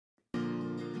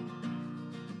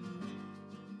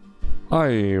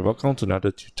Hi, welcome to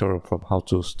another tutorial from How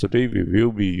To's. Today we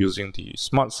will be using the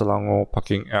Smart Selangor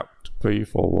parking app to pay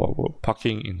for our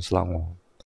parking in Selangor.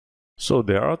 So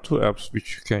there are two apps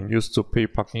which you can use to pay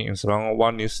parking in Selangor.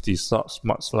 One is the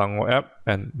Smart Selangor app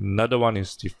and another one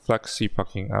is the Flexi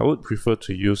Parking. I would prefer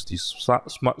to use the Smart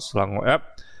Selangor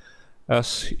app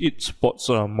as it supports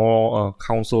more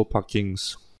council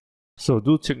parkings. So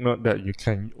do take note that you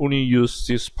can only use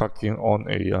this parking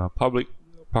on a public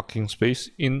parking space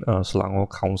in Selangor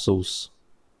councils.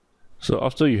 So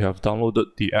after you have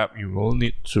downloaded the app, you will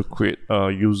need to create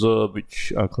a user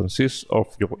which consists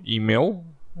of your email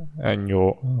and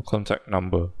your contact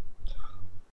number.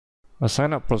 The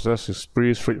sign up process is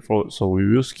pretty straightforward, so we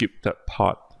will skip that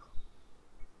part.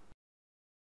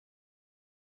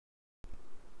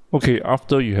 Okay,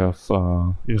 after you have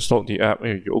installed the app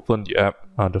and you open the app,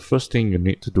 the first thing you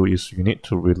need to do is you need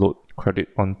to reload credit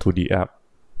onto the app.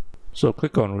 So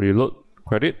click on reload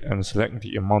credit and select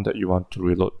the amount that you want to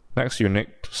reload. Next you need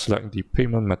to select the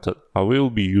payment method. I will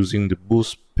be using the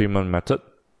Boost payment method.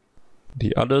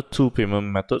 The other two payment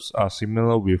methods are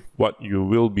similar with what you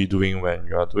will be doing when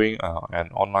you are doing an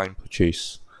online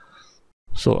purchase.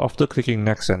 So after clicking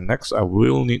next and next, I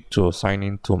will need to sign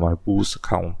in to my Boost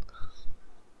account.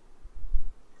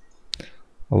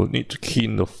 I will need to key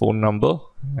in the phone number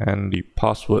and the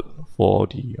password for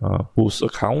the Boost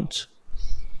account.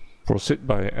 Proceed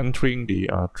by entering the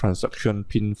transaction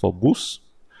PIN for Boost.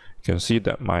 You can see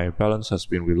that my balance has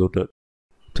been reloaded.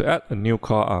 To add a new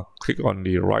car, click on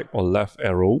the right or left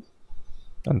arrow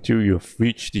until you've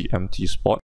reached the empty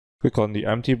spot. Click on the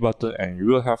empty button and you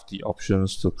will have the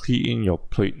options to key in your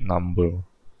plate number.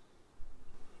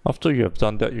 After you have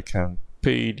done that, you can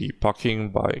pay the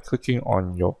parking by clicking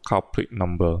on your car plate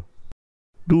number.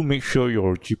 Do make sure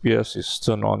your GPS is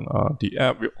turned on. The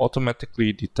app will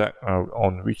automatically detect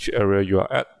on which area you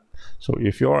are at. So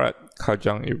if you are at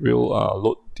Kajang, it will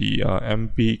load the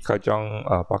MP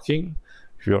Kajang parking.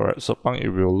 If you are at Sepang, it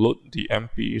will load the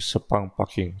MP Sepang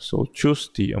parking. So choose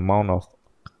the amount of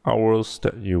hours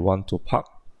that you want to park.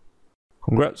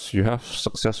 Congrats, you have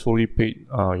successfully paid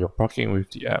your parking with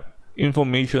the app.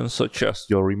 Information such as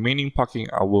your remaining parking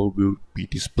hour will be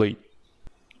displayed.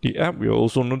 The app will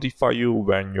also notify you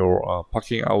when your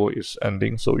parking hour is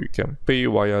ending, so you can pay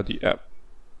via the app.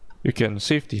 You can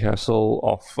save the hassle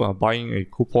of buying a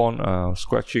coupon,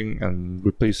 scratching and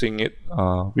replacing it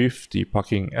with the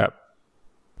parking app.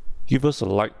 Give us a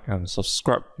like and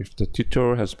subscribe if the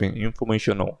tutorial has been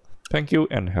informational. Thank you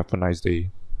and have a nice day.